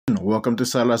Welcome to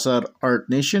Salazar Art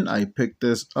Nation. I picked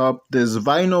this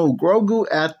vinyl Grogu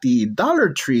at the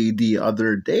Dollar Tree the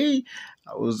other day.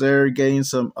 I was there getting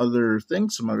some other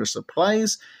things, some other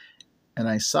supplies, and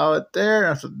I saw it there.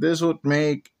 I thought this would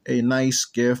make a nice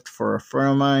gift for a friend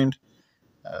of mine.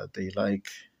 They like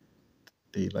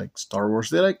Star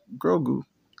Wars. They like Grogu.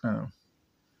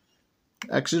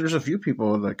 Actually, there's a few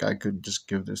people like I could just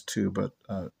give this to, but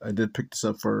I did pick this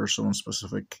up for someone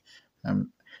specific.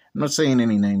 I'm not saying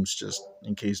any names, just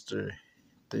in case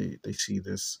they see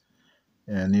this,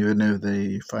 and even if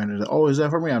they find it, oh, is that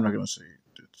for me? I'm not gonna say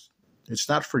it. It's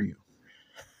not for you.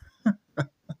 But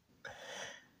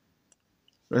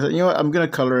I said, you know what? I'm gonna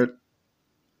color it.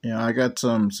 I got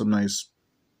some nice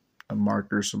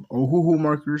markers, some Ohuhu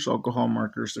markers, alcohol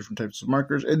markers, different types of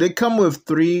markers. And they come with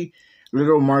 3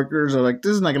 little markers. I'm like,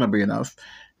 this is not gonna be enough,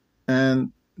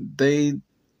 and they.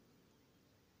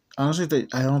 Honestly,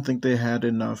 I don't think they had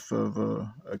enough of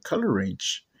a color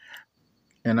range,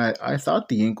 and I thought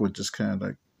the ink would just kind of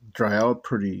like dry out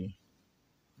pretty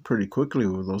quickly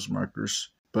with those markers,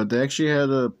 but they actually had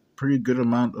a pretty good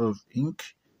amount of ink.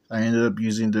 I ended up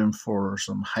using them for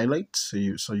some highlights,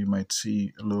 so you might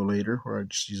see a little later where I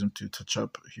just use them to touch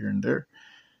up here and there.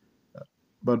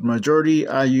 But majority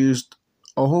I used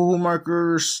Ohuhu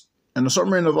markers, an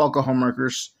assortment of alcohol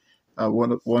markers.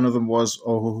 One of them was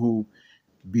Ohuhu.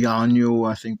 Vynil,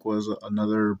 I think, was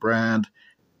another brand,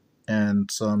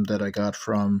 and some that I got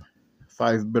from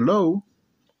Five Below.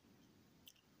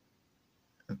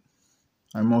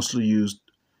 I mostly used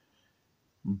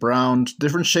brown,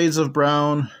 different shades of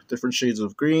brown, different shades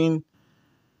of green.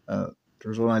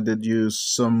 There's one I did use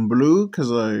some blue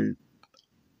because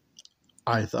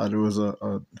I thought it was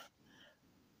a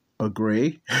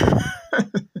gray.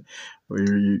 Where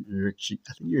you're actually,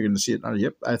 I think you're gonna see it now.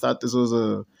 Yep, I thought this was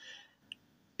a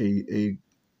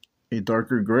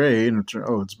darker gray, and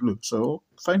it's blue. So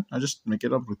fine, I just make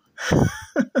it up blue.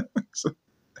 So,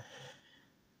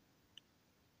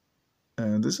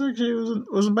 and this actually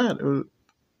wasn't bad. It was,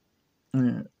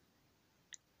 yeah.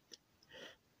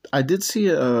 I did see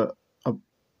a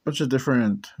bunch of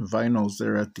different vinyls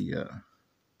there at the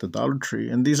Dollar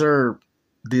Tree, and these are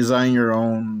design your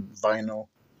own vinyl.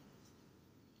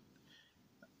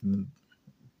 And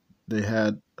they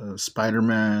had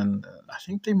Spider-Man. I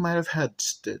think they might have had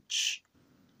Stitch.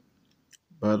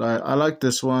 But I like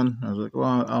this one. I was like,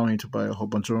 well, I don't need to buy a whole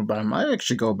bunch of them, but I might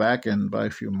actually go back and buy a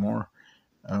few more.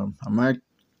 I might,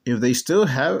 if they still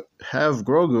have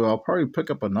Grogu, I'll probably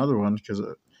pick up another one because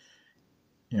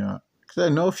I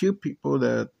know a few people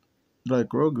that like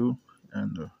Grogu,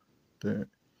 and they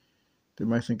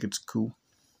might think it's cool.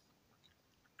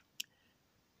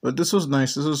 But this was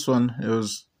nice. This was fun. It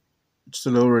was just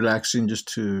a little relaxing, just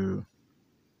to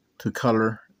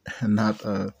color and not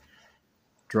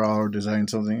draw or design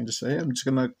something. Just say, hey, I'm just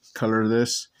gonna color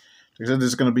this. Like I said, this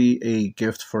is gonna be a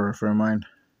gift for a friend of mine.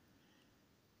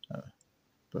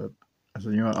 But I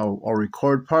said, I'll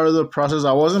record part of the process.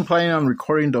 I wasn't planning on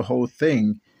recording the whole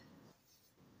thing.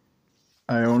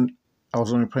 I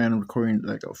was only planning on recording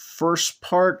like a first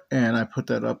part, and I put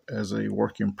that up as a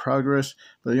work in progress.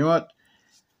 But you know what?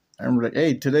 I'm like,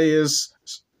 hey, today is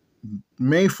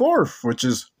May 4th, which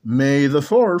is May the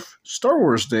 4th, Star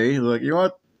Wars Day. Like, you know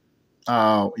what?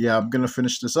 Yeah, I'm gonna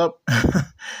finish this up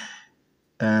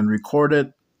and record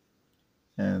it,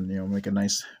 and make a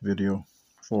nice video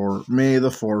for May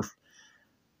the 4th.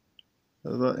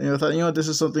 I thought, this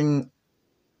is something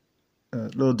a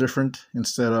little different.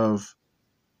 Instead of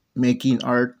making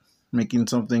art, making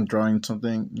something, drawing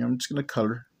something, I'm just gonna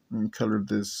color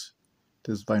this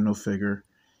vinyl figure,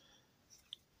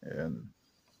 and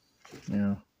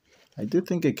I did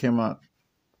think it came out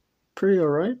pretty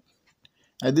alright.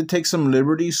 I did take some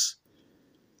liberties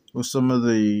with some of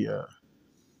the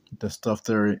stuff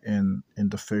there in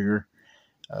the figure.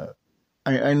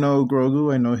 I know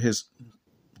Grogu. I know his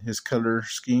color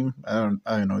scheme. I don't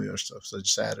know the other stuff, so I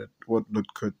just added what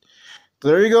looked good.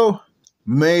 There you go.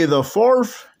 May the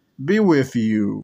 4th be with you.